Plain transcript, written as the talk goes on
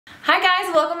Hi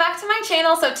guys, welcome back to my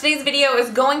channel. So today's video is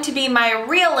going to be my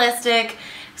realistic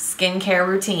skincare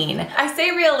routine. I say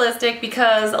realistic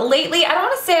because lately, I don't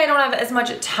want to say I don't have as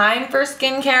much time for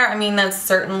skincare. I mean, that's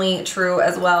certainly true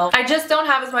as well. I just don't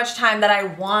have as much time that I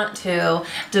want to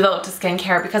devote to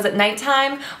skincare because at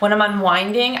nighttime, when I'm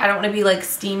unwinding, I don't want to be like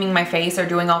steaming my face or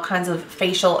doing all kinds of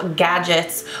facial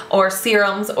gadgets or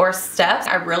serums or steps.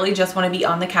 I really just want to be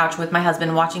on the couch with my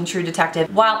husband watching True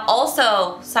Detective while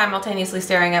also simultaneously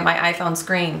staring at my iPhone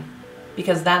screen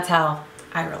because that's how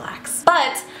I relax.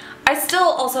 But I still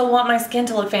also want my skin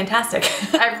to look fantastic.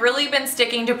 I've really been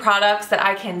sticking to products that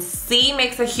I can see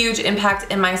makes a huge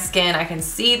impact in my skin. I can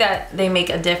see that they make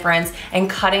a difference, and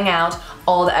cutting out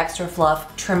all the extra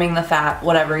fluff, trimming the fat,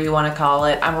 whatever you want to call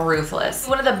it. I'm ruthless.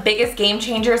 One of the biggest game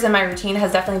changers in my routine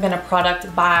has definitely been a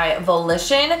product by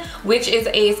Volition, which is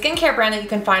a skincare brand that you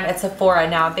can find at Sephora.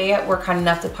 Now, they were kind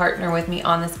enough to partner with me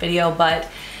on this video, but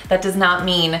that does not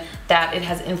mean that it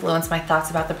has influenced my thoughts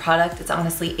about the product. It's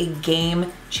honestly a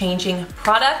game-changing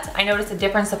product. I noticed a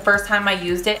difference the first time I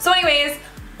used it. So anyways,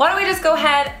 why don't we just go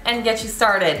ahead and get you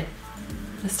started.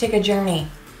 Let's take a journey.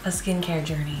 A skincare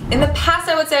journey. In the past,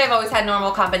 I would say I've always had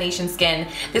normal combination skin.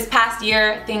 This past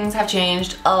year, things have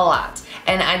changed a lot,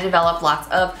 and I developed lots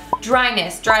of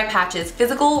dryness, dry patches,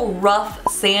 physical rough,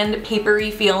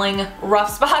 sandpapery feeling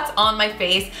rough spots on my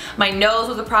face. My nose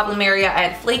was a problem area. I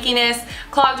had flakiness,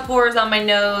 clogged pores on my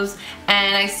nose,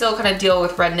 and I still kind of deal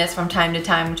with redness from time to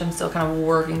time, which I'm still kind of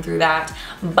working through that.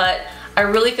 But I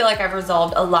really feel like I've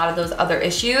resolved a lot of those other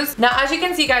issues. Now, as you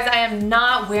can see, guys, I am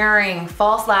not wearing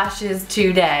false lashes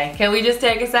today. Can we just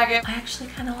take a second? I actually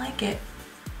kind of like it.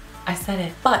 I said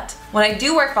it. But when I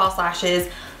do wear false lashes,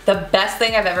 the best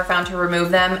thing I've ever found to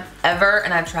remove them ever,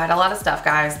 and I've tried a lot of stuff,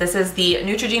 guys. This is the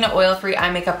Neutrogena oil-free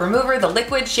eye makeup remover, the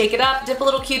liquid. Shake it up, dip a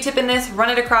little Q-tip in this, run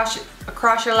it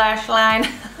across your lash line.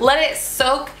 Let it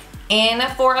soak in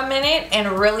for a minute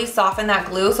and really soften that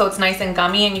glue so it's nice and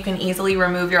gummy and you can easily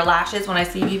remove your lashes. When I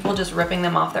see people just ripping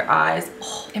them off their eyes,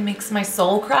 oh, it makes my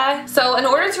soul cry. So in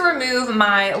order to remove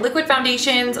my liquid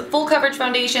foundations, full coverage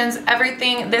foundations,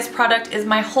 everything, this product is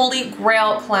my holy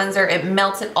grail cleanser. It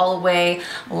melts it all away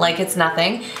like it's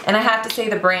nothing. And I have to say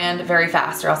the brand very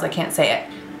fast or else I can't say it.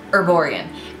 Erborian.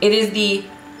 It is the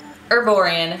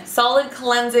Erborian solid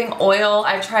cleansing oil.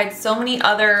 I've tried so many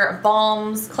other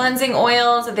balms, cleansing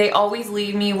oils. They always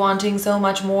leave me wanting so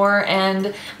much more,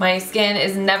 and my skin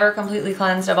is never completely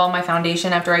cleansed of all my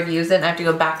foundation after I've used it, and I have to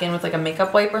go back in with like a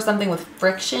makeup wipe or something with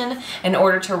friction in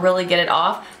order to really get it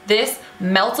off. This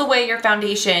melts away your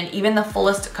foundation, even the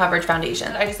fullest coverage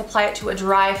foundation. I just apply it to a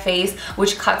dry face,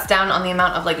 which cuts down on the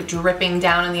amount of like dripping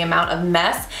down and the amount of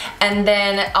mess, and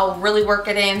then I'll really work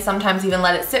it in, sometimes even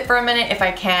let it sit for a minute if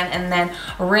I can, and then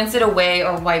rinse it away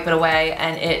or wipe it away,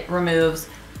 and it removes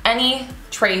any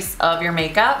trace of your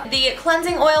makeup. The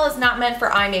cleansing oil is not meant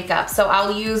for eye makeup, so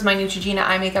I'll use my Neutrogena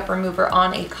eye makeup remover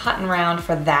on a cotton round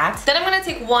for that. Then I'm gonna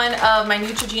take one of my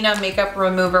Neutrogena makeup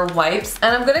remover wipes,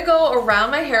 and I'm gonna go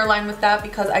around my hairline with that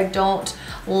because I don't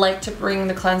like to bring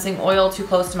the cleansing oil too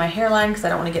close to my hairline because I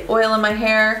don't want to get oil in my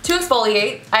hair. To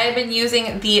exfoliate, I have been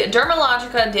using the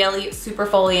Dermalogica Daily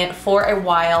Superfoliant for a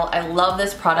while. I love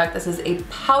this product. This is a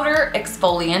powder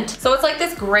exfoliant. So it's like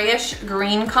this grayish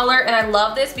green color, and I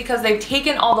love this because they've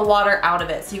taken all the water out of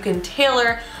it. So you can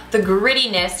tailor the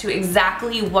grittiness to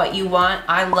exactly what you want.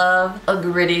 I love a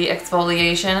gritty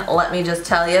exfoliation, let me just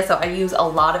tell you, so I use a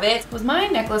lot of it. Was my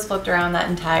necklace flipped around that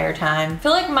entire time? I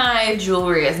feel like my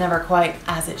jewelry is never quite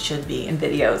as it should be in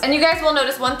videos. And you guys will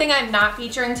notice one thing I'm not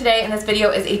featuring today in this video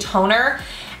is a toner,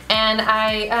 and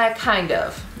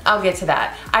I'll get to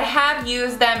that. I have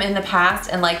used them in the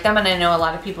past and like them, and I know a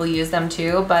lot of people use them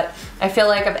too, but I feel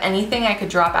like of anything I could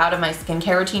drop out of my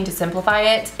skincare routine to simplify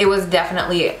it, it was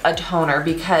definitely a toner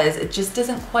because it just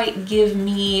doesn't quite give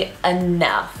me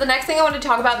enough. The next thing I want to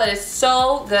talk about that is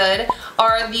so good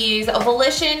are these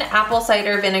Volition apple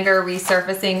cider vinegar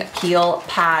resurfacing peel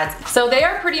pads. So they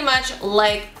are pretty much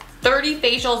like 30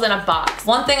 facials in a box.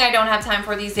 One thing I don't have time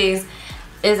for these days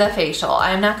is a facial. I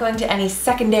am not going to any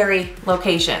secondary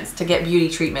locations to get beauty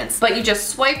treatments. But you just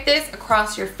swipe this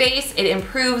across your face. It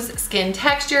improves skin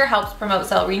texture, helps promote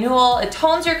cell renewal. It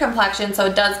tones your complexion, so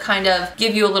it does kind of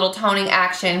give you a little toning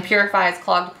action, purifies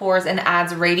clogged pores, and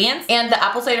adds radiance. And the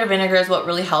apple cider vinegar is what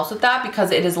really helps with that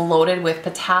because it is loaded with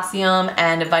potassium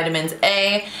and vitamins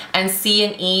A and C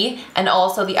and E, and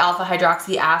also the alpha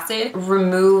hydroxy acid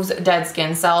removes dead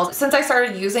skin cells. Since I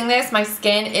started using this, my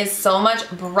skin is so much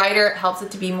brighter. It helps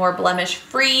it to be more blemish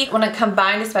free. When it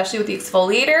combined, especially with the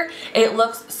exfoliator, it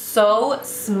looks so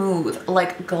smooth,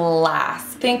 like glass.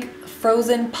 Think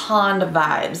frozen pond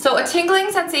vibes. So a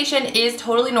tingling sensation is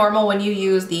totally normal when you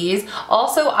use these.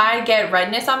 Also, I get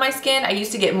redness on my skin. I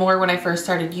used to get more when I first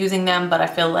started using them, but I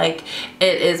feel like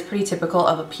it is pretty typical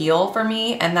of a peel for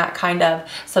me, and that kind of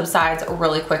subsides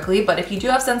really quickly. But if you do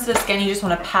have sensitive skin, you just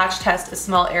want to patch test a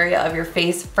small area of your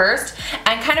face first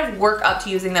and kind of work up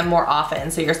to using them more often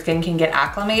so your skin can get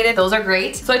acclimated. Those are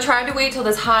great. So I tried to wait till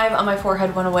this hive on my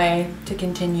forehead went away to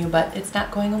continue, but it's not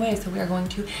going away, so we are going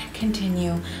to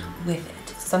continue with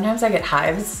it. Sometimes I get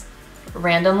hives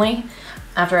randomly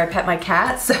after I pet my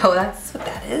cat, so that's what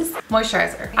that is.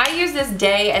 Moisturizer. I use this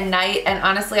day and night, and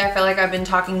honestly I feel like I've been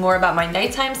talking more about my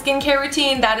nighttime skincare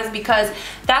routine. That is because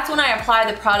that's when I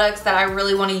apply the products that I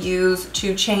really want to use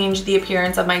to change the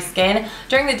appearance of my skin.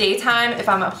 During the daytime, if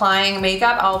I'm applying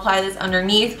makeup, I'll apply this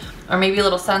underneath, or maybe a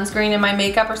little sunscreen in my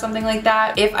makeup or something like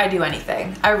that, if I do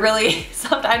anything. I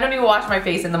don't even wash my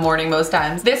face in the morning most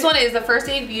times. This one is the First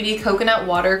Aid Beauty Coconut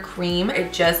Water Cream.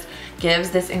 It just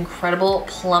gives this incredible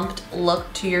plumped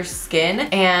look to your skin,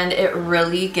 and it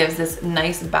really gives this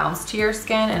nice bounce to your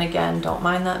skin. And again, don't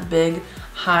mind that big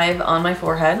hive on my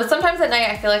forehead. But sometimes at night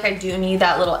I feel like I do need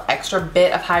that little extra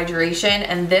bit of hydration,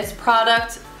 and this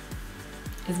product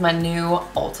is my new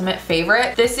ultimate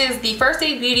favorite. This is the First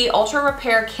Aid Beauty Ultra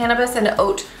Repair Cannabis and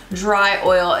Oat Dry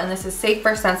Oil, and this is safe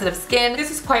for sensitive skin. This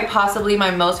is quite possibly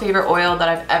my most favorite oil that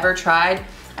I've ever tried.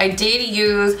 I did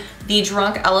use the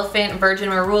Drunk Elephant Virgin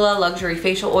Marula Luxury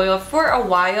Facial Oil for a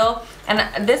while,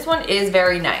 and this one is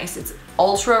very nice. It's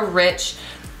ultra rich.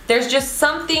 There's just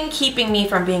something keeping me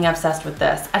from being obsessed with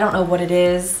this. I don't know what it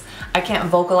is. I can't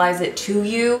vocalize it to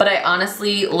you, but I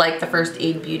honestly like the First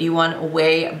Aid Beauty one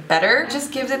way better. It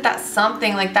just gives it that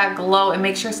something, like that glow. It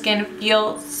makes your skin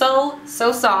feel so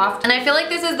soft. And I feel like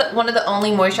this is one of the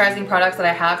only moisturizing products that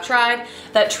I have tried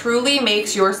that truly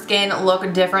makes your skin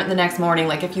look different the next morning.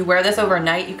 Like if you wear this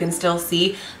overnight, you can still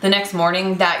see the next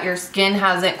morning that your skin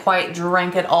hasn't quite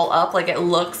drank it all up. Like it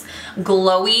looks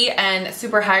glowy and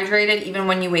super hydrated even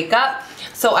when you wake up.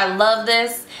 So I love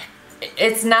this.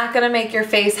 It's not gonna make your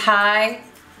face high,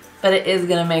 but it is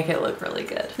gonna make it look really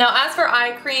good. Now, as for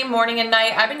eye cream, morning and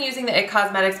night, I've been using the IT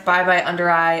Cosmetics Bye Bye Under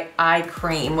Eye Eye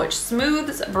Cream, which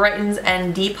smooths, brightens,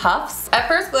 and depuffs. At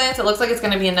first glance, it looks like it's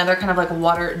gonna be another kind of like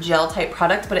water gel type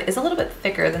product, but it is a little bit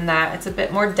thicker than that. It's a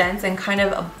bit more dense and kind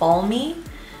of balmy.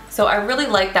 So I really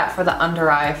like that for the under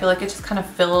eye. I feel like it just kind of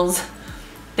fills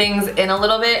things in a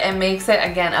little bit and makes it,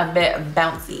 again, a bit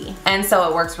bouncy. And so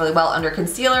it works really well under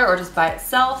concealer or just by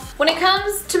itself. When it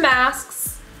comes to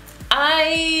masks,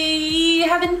 I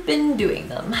haven't been doing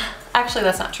them. Actually,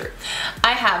 that's not true.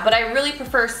 I have, but I really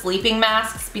prefer sleeping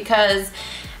masks because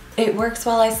it works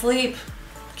while I sleep.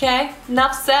 Okay,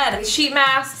 enough said. Sheet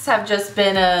masks have just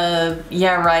been a,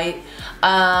 yeah, right.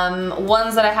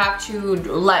 Ones that I have to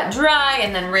let dry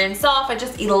and then rinse off. It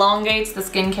just elongates the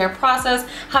skincare process.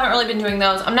 Haven't really been doing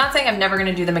those. I'm not saying I'm never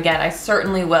gonna do them again. I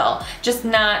certainly will. Just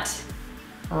not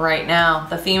right now.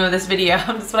 The theme of this video.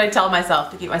 That's what I tell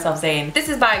myself to keep myself sane. This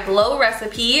is by Glow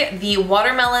Recipe, the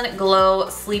Watermelon Glow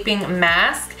Sleeping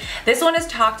Mask. This one is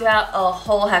talked about a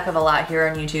whole heck of a lot here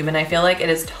on YouTube, and I feel like it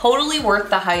is totally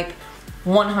worth the hype.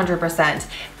 100%.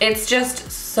 It's just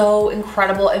so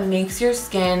incredible. It makes your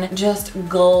skin just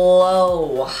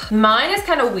glow. Mine is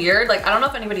kind of weird. Like, I don't know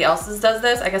if anybody else's does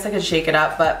this. I guess I could shake it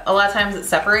up, but a lot of times it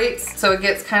separates. So it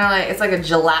gets kind of like, it's like a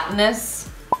gelatinous,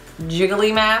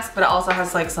 jiggly mask, but it also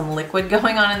has like some liquid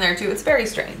going on in there too. It's very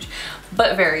strange,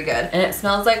 but very good. And it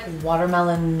smells like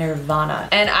watermelon nirvana.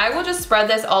 And I will just spread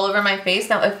this all over my face.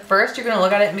 Now, at first you're gonna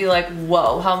look at it and be like,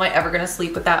 whoa, how am I ever gonna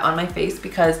sleep with that on my face?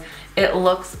 Because it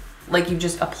looks like you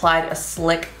just applied a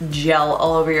slick gel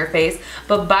all over your face.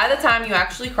 But by the time you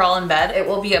actually crawl in bed, it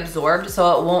will be absorbed,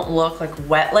 so it won't look like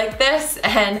wet like this,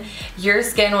 and your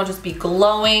skin will just be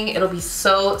glowing. It'll be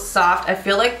so soft. I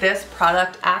feel like this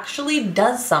product actually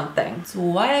does something. That's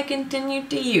why I continue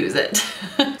to use it.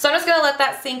 So I'm just gonna let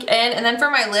that sink in. And then for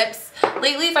my lips,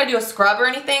 lately if I do a scrub or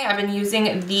anything, I've been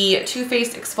using the Too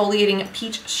Faced Exfoliating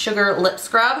Peach Sugar Lip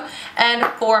Scrub. And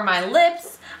for my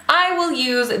lips, I will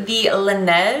use the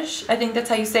Laneige, I think that's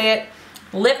how you say it,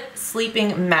 Lip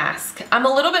Sleeping Mask. I'm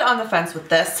a little bit on the fence with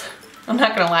this. I'm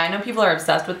not gonna lie, I know people are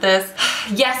obsessed with this.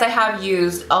 Yes, I have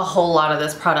used a whole lot of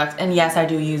this product, and yes, I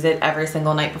do use it every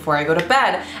single night before I go to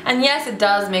bed. And yes, it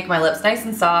does make my lips nice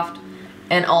and soft,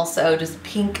 and also just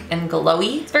pink and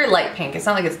glowy. It's very light pink, it's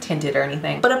not like it's tinted or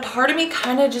anything. But a part of me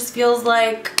kind of just feels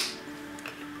like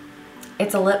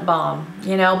it's a lip balm,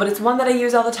 you know, but it's one that I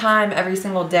use all the time, every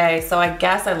single day, so I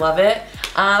guess I love it.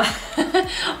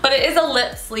 But it is a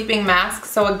lip sleeping mask,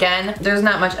 so again, there's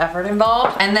not much effort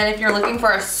involved. And then if you're looking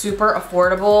for a super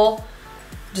affordable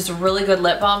just a really good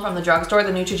lip balm from the drugstore.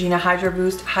 The Neutrogena Hydro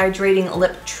Boost Hydrating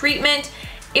Lip Treatment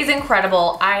is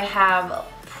incredible. I have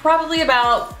probably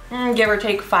about, give or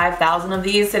take, 5,000 of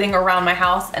these sitting around my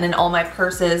house and in all my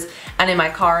purses and in my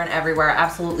car and everywhere. I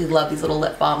absolutely love these little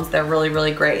lip balms. They're really,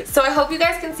 really great. So I hope you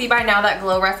guys can see by now that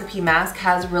Glow Recipe Mask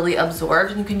has really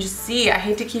absorbed, and you can just see, I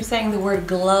hate to keep saying the word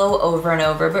glow over and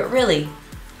over, but really,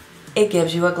 it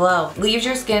gives you a glow. Leaves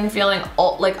your skin feeling,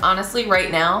 like honestly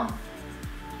right now,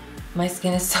 my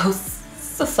skin is so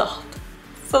soft.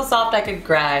 So soft I could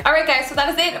cry. Alright guys, so that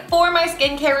is it for my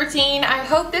skincare routine. I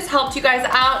hope this helped you guys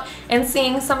out in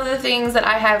seeing some of the things that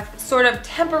I have sort of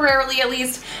temporarily at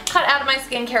least cut out of my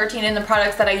skincare routine and the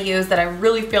products that I use that I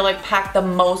really feel like pack the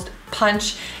most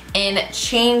punch in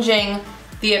changing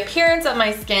the appearance of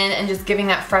my skin and just giving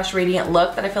that fresh, radiant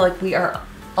look that I feel like we are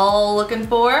all looking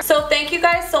for. So thank you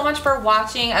guys so much for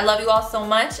watching. I love you all so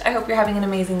much. I hope you're having an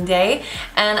amazing day,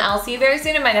 and I'll see you very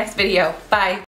soon in my next video. Bye.